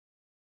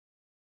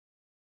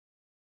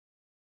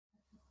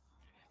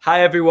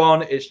Hi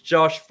everyone, it's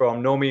Josh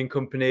from Normie &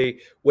 Company.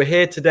 We're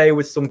here today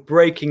with some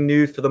breaking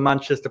news for the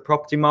Manchester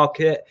property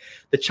market.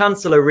 The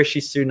Chancellor Rishi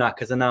Sunak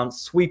has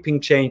announced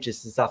sweeping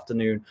changes this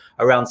afternoon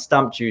around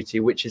stamp duty,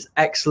 which is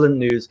excellent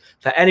news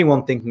for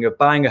anyone thinking of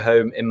buying a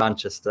home in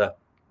Manchester.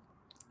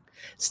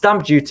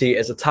 Stamp duty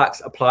is a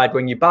tax applied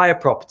when you buy a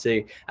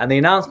property, and the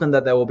announcement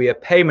that there will be a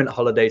payment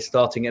holiday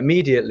starting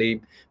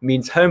immediately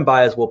means home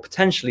buyers will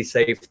potentially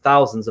save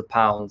thousands of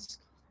pounds.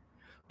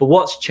 But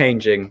what's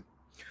changing?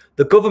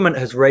 The government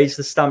has raised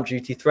the stamp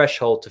duty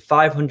threshold to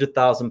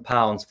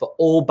 £500,000 for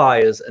all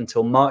buyers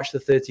until March the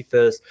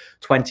 31st,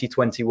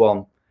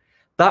 2021.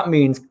 That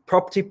means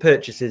property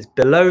purchases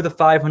below the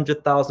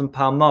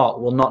 £500,000 mark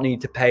will not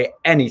need to pay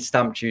any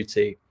stamp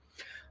duty.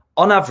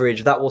 On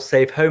average, that will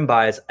save home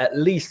buyers at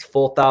least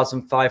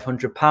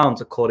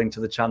 £4,500, according to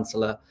the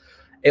Chancellor.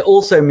 It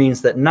also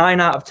means that 9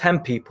 out of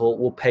 10 people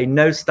will pay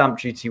no stamp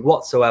duty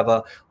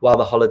whatsoever while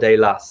the holiday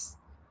lasts.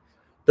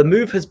 The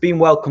move has been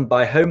welcomed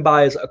by home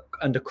buyers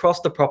and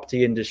across the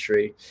property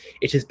industry.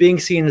 It is being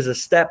seen as a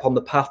step on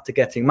the path to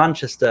getting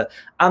Manchester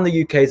and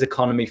the UK's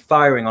economy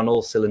firing on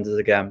all cylinders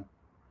again.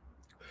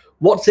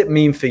 What's it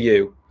mean for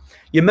you?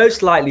 You're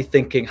most likely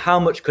thinking, how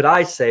much could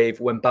I save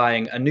when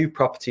buying a new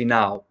property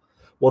now?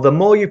 Well, the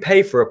more you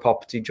pay for a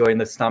property during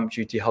the stamp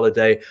duty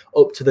holiday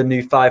up to the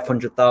new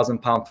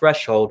 £500,000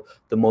 threshold,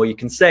 the more you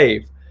can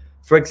save.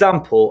 For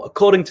example,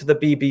 according to the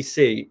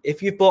BBC,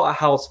 if you bought a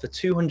house for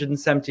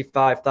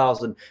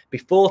 £275,000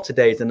 before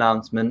today's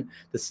announcement,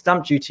 the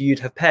stamp duty you'd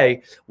have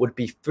paid would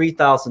be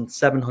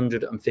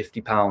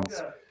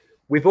 £3,750.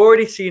 We've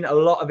already seen a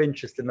lot of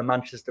interest in the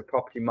Manchester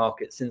property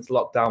market since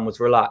lockdown was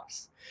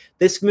relaxed.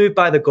 This move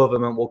by the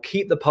government will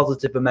keep the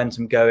positive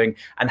momentum going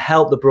and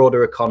help the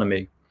broader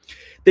economy.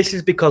 This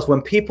is because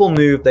when people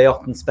move, they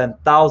often spend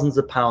thousands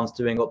of pounds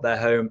doing up their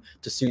home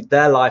to suit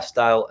their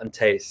lifestyle and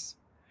tastes.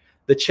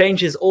 The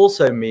changes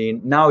also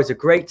mean now is a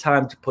great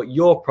time to put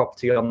your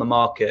property on the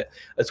market,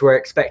 as we're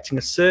expecting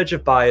a surge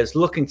of buyers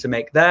looking to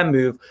make their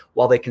move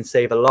while they can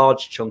save a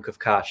large chunk of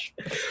cash.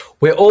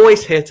 We're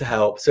always here to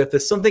help, so if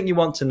there's something you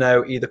want to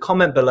know, either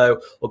comment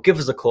below or give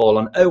us a call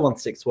on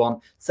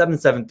 0161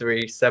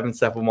 773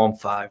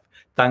 7715.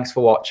 Thanks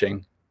for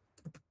watching.